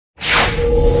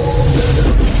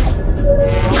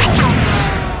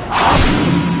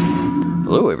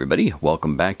everybody,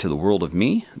 welcome back to the world of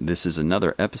me. This is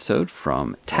another episode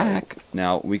from TAC.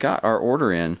 Now, we got our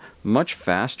order in much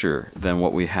faster than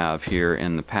what we have here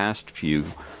in the past few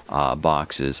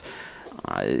boxes.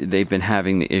 They've been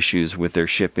having the issues with their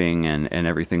shipping and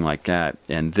everything like that,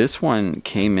 and this one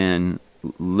came in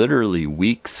literally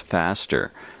weeks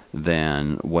faster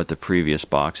than what the previous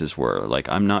boxes were. Like,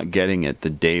 I'm not getting it the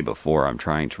day before I'm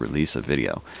trying to release a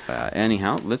video.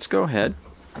 Anyhow, let's go ahead.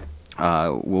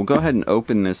 We'll go ahead and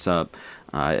open this up.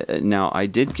 Now, I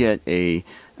did get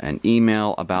an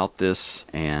email about this,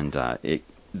 and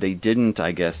they didn't,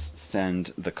 I guess,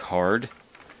 send the card.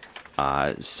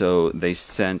 So they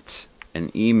sent an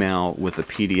email with a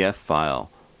PDF file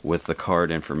with the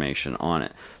card information on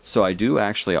it. So I do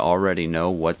actually already know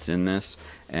what's in this,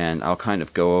 and I'll kind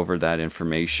of go over that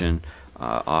information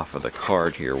off of the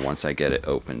card here once I get it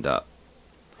opened up.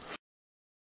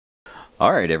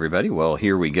 Alright everybody, well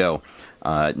here we go.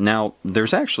 Now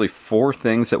there's actually 4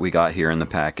 things that we got here in the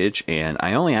package, and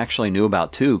I only actually knew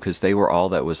about 2 because they were all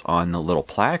that was on the little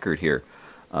placard here.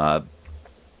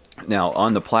 Now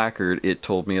on the placard it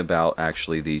told me about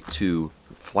actually the 2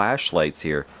 flashlights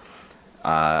here.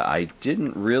 I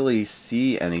didn't really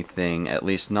see anything, at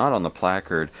least not on the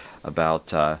placard,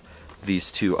 about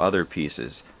these 2 other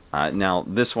pieces. Now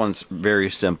this one's very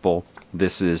simple.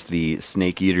 This is the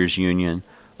Snake Eaters Union.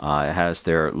 It has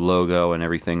their logo and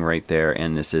everything right there,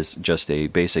 and this is just a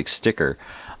basic sticker.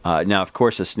 Now, of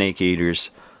course, the Snake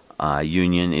Eaters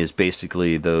Union is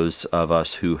basically those of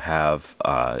us who have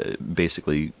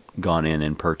basically gone in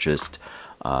and purchased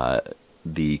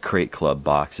the Crate Club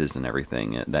boxes and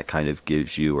everything. That kind of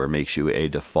gives you or makes you a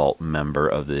default member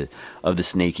of the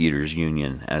Snake Eaters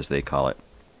Union, as they call it.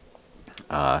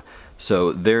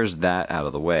 So there's that out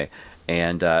of the way.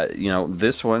 And, you know,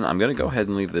 this one, I'm going to go ahead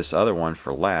and leave this other one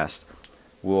for last.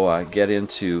 We'll get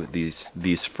into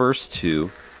these first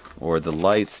 2, or the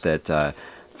lights that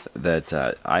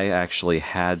I actually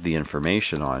had the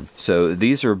information on. So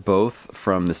these are both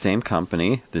from the same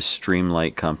company, the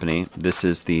Streamlight company. This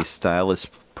is the Stylus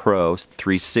Pro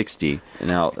 360.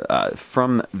 Now,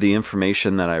 from the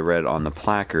information that I read on the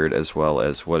placard, as well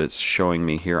as what it's showing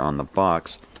me here on the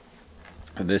box,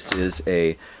 this is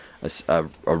has a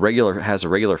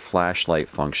regular flashlight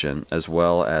function, as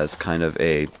well as kind of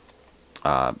a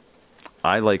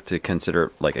I like to consider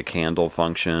it like a candle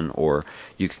function, or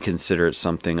you could consider it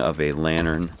something of a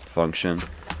lantern function.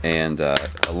 And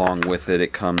along with it,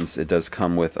 it does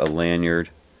come with a lanyard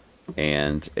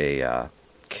and a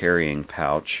carrying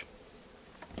pouch.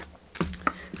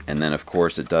 And then of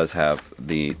course it does have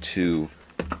the 2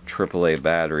 AAA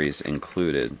batteries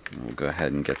included. We'll go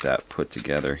ahead and get that put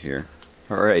together here.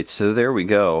 Alright, so there we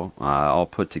go, all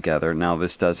put together. Now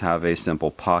this does have a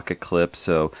simple pocket clip,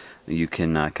 so you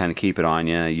can kind of keep it on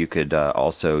you. You could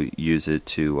also use it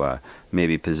to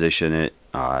maybe position it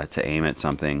to aim at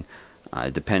something,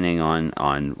 depending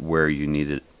on where you need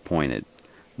it pointed.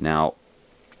 Now,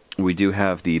 we do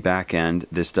have the back end.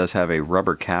 This does have a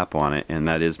rubber cap on it, and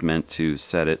that is meant to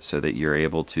set it so that you're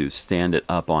able to stand it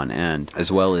up on end, as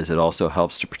well as it also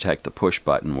helps to protect the push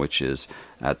button, which is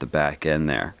at the back end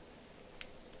there.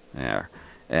 There,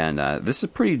 and this is a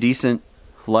pretty decent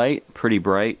light, pretty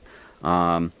bright.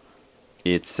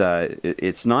 It's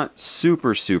not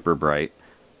super bright,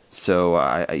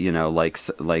 so you know, like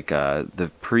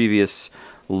the previous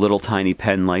little tiny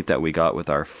pen light that we got with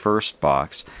our first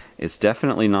box. It's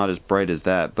definitely not as bright as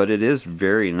that, but it is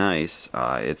very nice.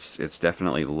 It's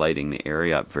definitely lighting the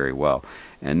area up very well.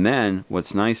 And then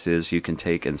what's nice is you can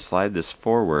take and slide this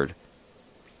forward,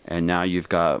 and now you've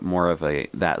got more of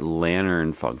that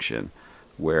lantern function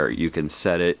where you can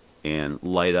set it and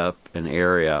light up an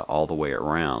area all the way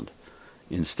around,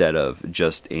 instead of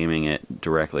just aiming it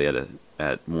directly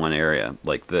at one area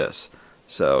like this.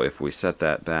 So if we set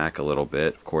that back a little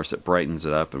bit, of course it brightens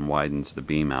it up and widens the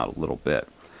beam out a little bit.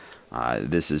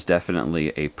 This is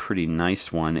definitely a pretty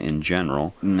nice one in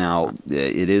general. Now,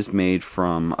 it is made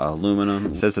from aluminum.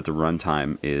 It says that the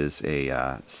runtime is a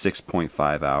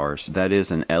 6.5 hours. That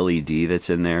is an LED that's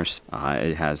in there.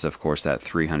 It has, of course, that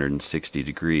 360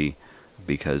 degree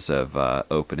because of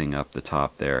opening up the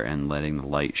top there and letting the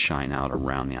light shine out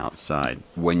around the outside.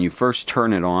 When you first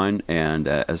turn it on, and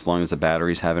as long as the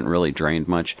batteries haven't really drained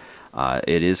much,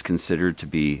 it is considered to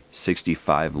be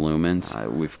 65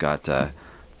 lumens. We've got the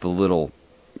little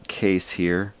case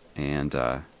here, and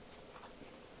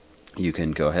you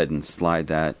can go ahead and slide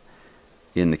that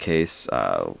in the case.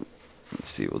 Let's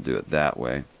see, we'll do it that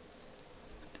way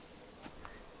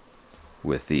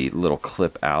with the little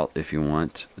clip out if you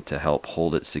want to help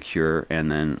hold it secure,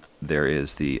 and then there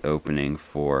is the opening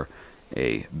for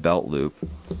a belt loop.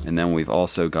 And then we've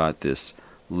also got this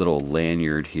little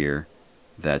lanyard here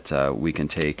that we can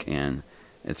take, and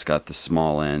it's got the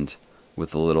small end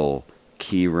with a little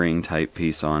key ring type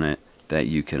piece on it that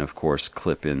you can of course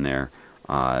clip in there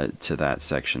to that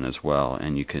section as well,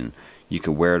 and you can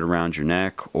wear it around your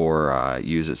neck or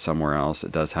use it somewhere else.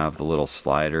 It does have the little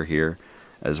slider here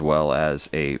as well as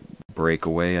a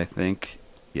breakaway, I think.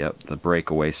 Yep, the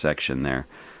breakaway section there.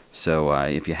 So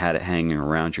if you had it hanging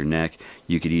around your neck,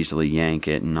 you could easily yank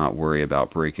it and not worry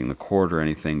about breaking the cord or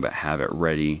anything, but have it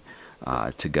ready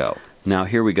to go. Now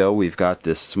here we go. We've got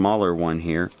this smaller one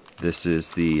here. This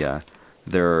is the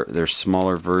their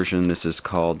smaller version. This is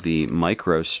called the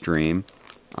MicroStream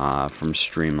from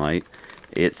Streamlight.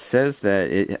 It says that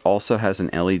it also has an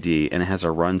LED and it has a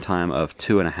runtime of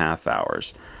 2.5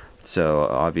 hours. So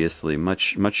obviously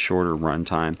much shorter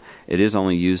runtime. It is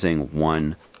only using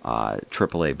one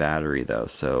AAA battery though,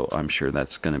 so I'm sure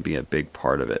that's going to be a big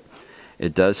part of it.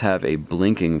 It does have a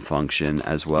blinking function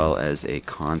as well as a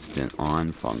constant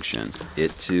on function.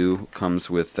 It too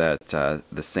comes with that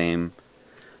the same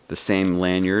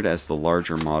lanyard as the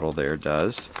larger model there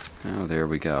does. Oh, there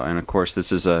we go. And of course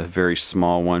this is a very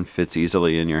small one, fits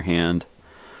easily in your hand.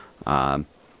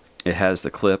 It has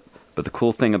the clip. But the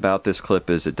cool thing about this clip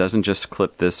is it doesn't just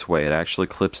clip this way, it actually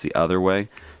clips the other way.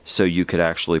 So you could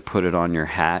actually put it on your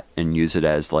hat and use it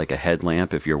as like a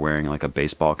headlamp if you're wearing like a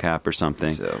baseball cap or something.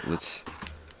 So let's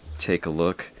take a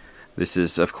look. This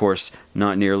is of course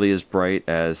not nearly as bright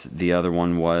as the other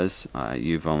one was.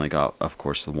 You've only got of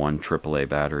course the one AAA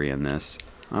battery in this.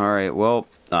 Alright, well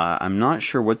I'm not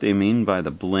sure what they mean by the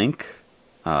blink,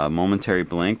 momentary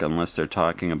blink, unless they're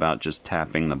talking about just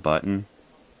tapping the button.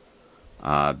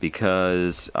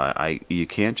 Because you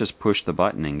can't just push the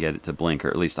button and get it to blink, or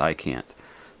at least I can't.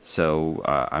 So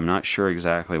I'm not sure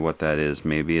exactly what that is.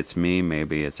 Maybe it's me,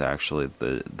 maybe it's actually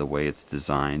the way it's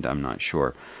designed, I'm not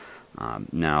sure.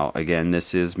 Now again,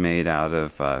 this is made out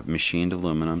of machined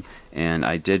aluminum, and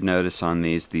I did notice on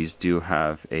these do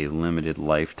have a limited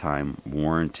lifetime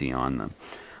warranty on them.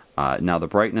 Now the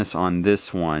brightness on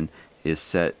this one is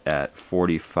set at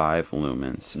 45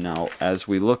 lumens. Now as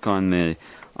we look on the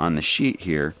sheet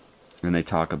here, and they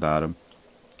talk about them,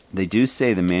 they do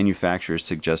say the manufacturer's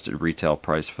suggested retail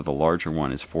price for the larger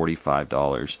one is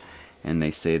 $45, and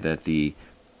they say that the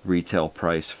retail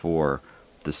price for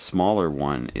the smaller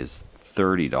one is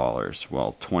 $30.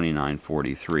 Well,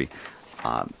 $29.43.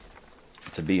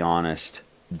 To be honest,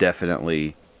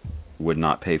 definitely would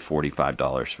not pay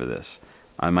 $45 for this.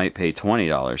 I might pay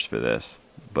 $20 for this,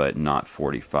 but not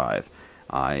 $45.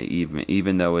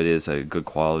 Even though it is a good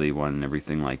quality one and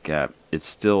everything like that, it's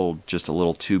still just a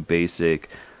little too basic,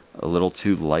 a little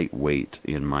too lightweight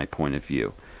in my point of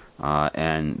view.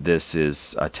 And this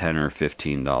is a $10 or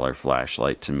 $15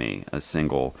 flashlight to me. A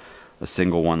single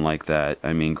one like that.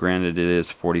 I mean, granted, it is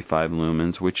 45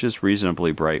 lumens, which is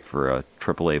reasonably bright for a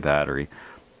AAA battery,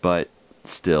 but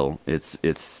still, it's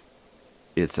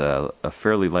a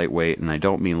fairly lightweight, and I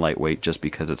don't mean lightweight just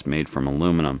because it's made from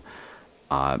aluminum.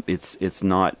 It's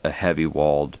not a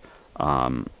heavy-walled,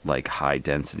 like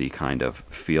high-density kind of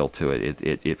feel to it.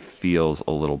 It feels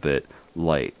a little bit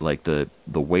light. Like the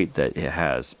weight that it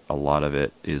has, a lot of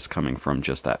it is coming from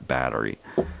just that battery.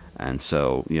 And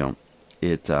so, you know,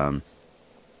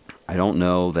 I don't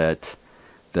know that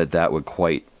would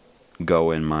quite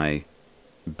go in my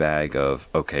bag of,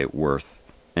 okay, worth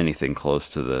anything close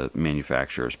to the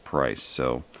manufacturer's price.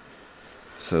 So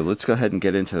let's go ahead and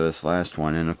get into this last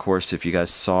one. And of course, if you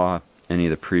guys saw any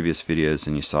of the previous videos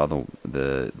and you saw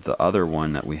the other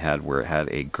one that we had where it had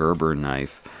a Gerber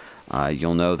knife,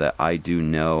 you'll know that I do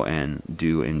know and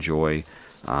do enjoy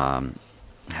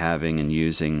having and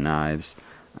using knives.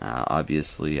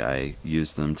 Obviously, I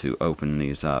use them to open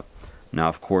these up. Now,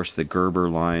 of course, the Gerber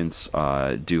lines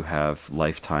do have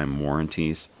lifetime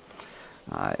warranties.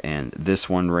 And this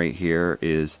one right here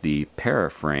is the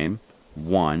Paraframe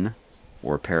 1,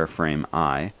 or Paraframe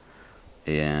I,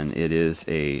 and it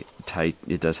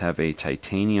does have a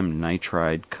titanium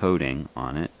nitride coating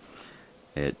on it.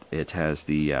 It has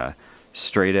the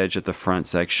straight edge at the front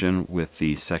section with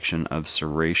the section of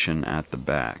serration at the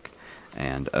back.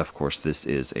 And of course, this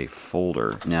is a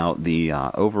folder. Now, the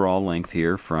overall length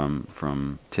here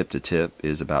from tip to tip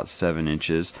is about 7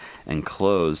 inches, and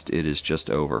closed it is just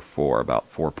over 4, about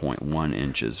 4.1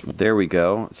 inches. There we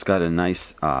go. It's got a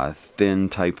nice thin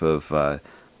type of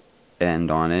end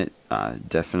on it.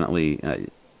 Definitely,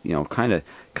 you know, kind of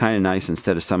nice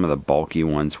instead of some of the bulky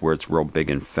ones where it's real big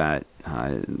and fat.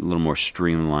 A little more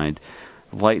streamlined.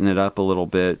 Lighten it up a little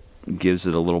bit. Gives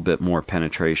it a little bit more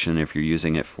penetration if you're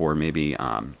using it for maybe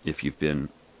if you've been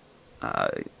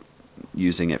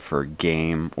using it for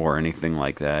game or anything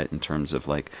like that, in terms of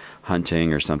like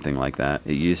hunting or something like that.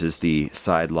 It uses the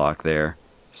side lock there,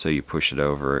 so you push it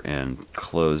over and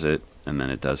close it, and then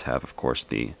it does have, of course,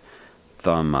 the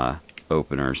thumb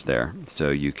openers there, so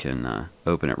you can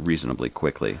open it reasonably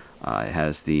quickly. It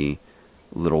has the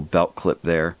little belt clip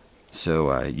there,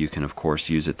 so you can, of course,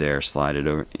 use it there, slide it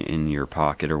over in your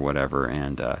pocket or whatever,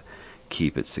 and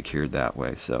keep it secured that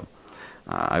way. So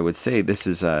I would say this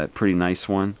is a pretty nice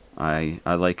one. I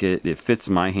like it. It fits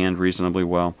my hand reasonably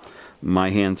well.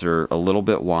 My hands are a little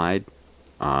bit wide,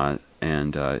 and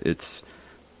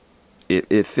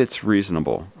it fits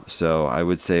reasonable. So I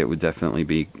would say it would definitely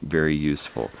be very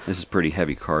useful. This is pretty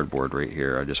heavy cardboard right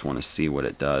here. I just want to see what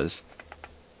it does.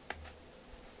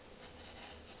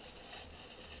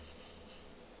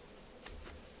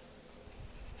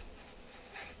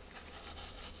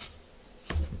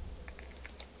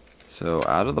 So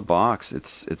out of the box,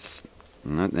 it's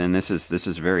and this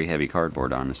is very heavy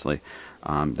cardboard, honestly.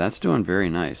 That's doing very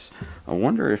nice. I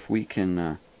wonder if we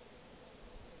can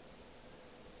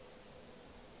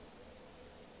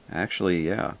actually,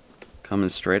 yeah, coming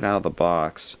straight out of the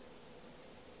box,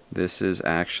 this is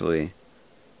actually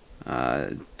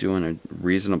doing a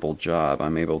reasonable job.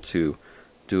 I'm able to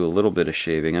do a little bit of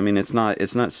shaving. I mean, it's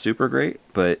not super great,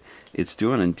 but it's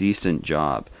doing a decent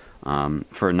job.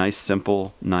 For a nice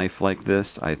simple knife like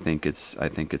this, I think it's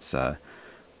a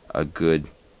good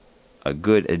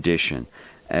addition.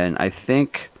 And I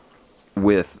think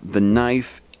with the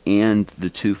knife and the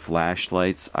two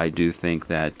flashlights, I do think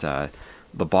that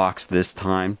the box this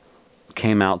time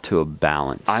came out to a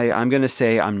balance. I'm gonna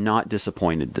say I'm not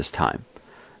disappointed this time.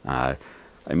 I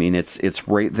mean, it's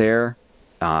right there.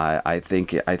 I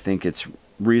think it's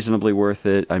reasonably worth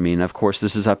it. I mean, of course,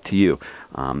 this is up to you.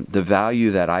 The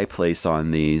value that I place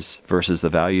on these versus the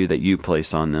value that you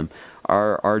place on them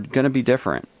are going to be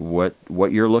different. What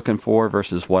you're looking for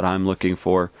versus what I'm looking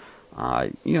for,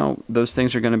 you know, those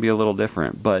things are going to be a little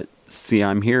different. But see,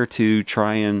 I'm here to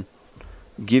try and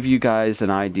give you guys an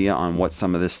idea on what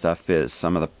some of this stuff is,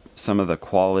 some of the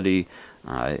quality,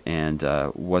 and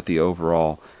what the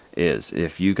overall is.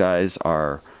 If you guys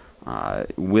are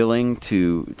willing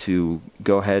to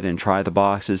go ahead and try the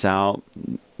boxes out,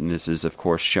 this is of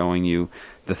course showing you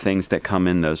the things that come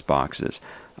in those boxes,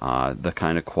 the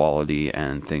kind of quality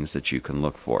and things that you can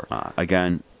look for.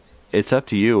 Again, it's up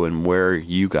to you and where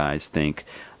you guys think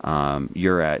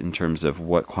you're at in terms of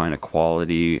what kind of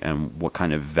quality and what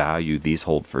kind of value these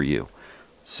hold for you.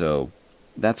 So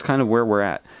that's kind of where we're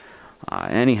at.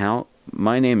 Anyhow,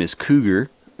 my name is Cougar.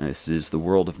 This is The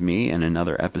World of Me and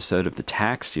another episode of the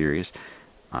Tack series.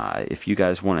 If you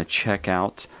guys want to check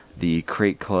out the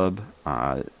Crate Club,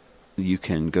 you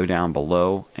can go down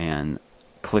below and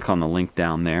click on the link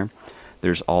down there.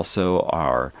 There's also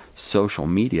our social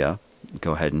media.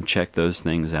 Go ahead and check those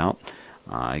things out.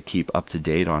 I keep up to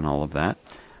date on all of that.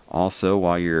 Also,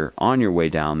 while you're on your way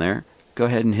down there, go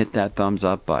ahead and hit that thumbs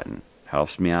up button.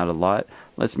 Helps me out a lot.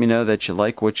 Lets me know that you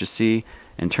like what you see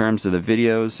in terms of the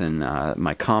videos and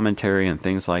my commentary and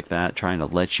things like that, trying to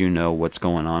let you know what's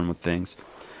going on with things.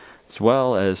 As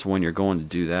well as when you're going to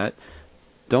do that,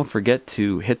 don't forget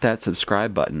to hit that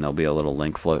subscribe button. There'll be a little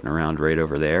link floating around right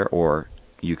over there, or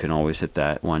you can always hit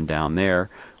that one down there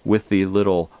with the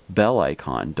little bell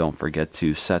icon. Don't forget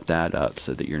to set that up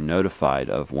so that you're notified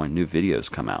of when new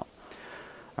videos come out.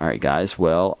 Alright guys,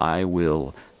 well, I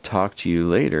will talk to you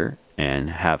later and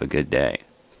have a good day.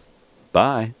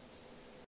 Bye.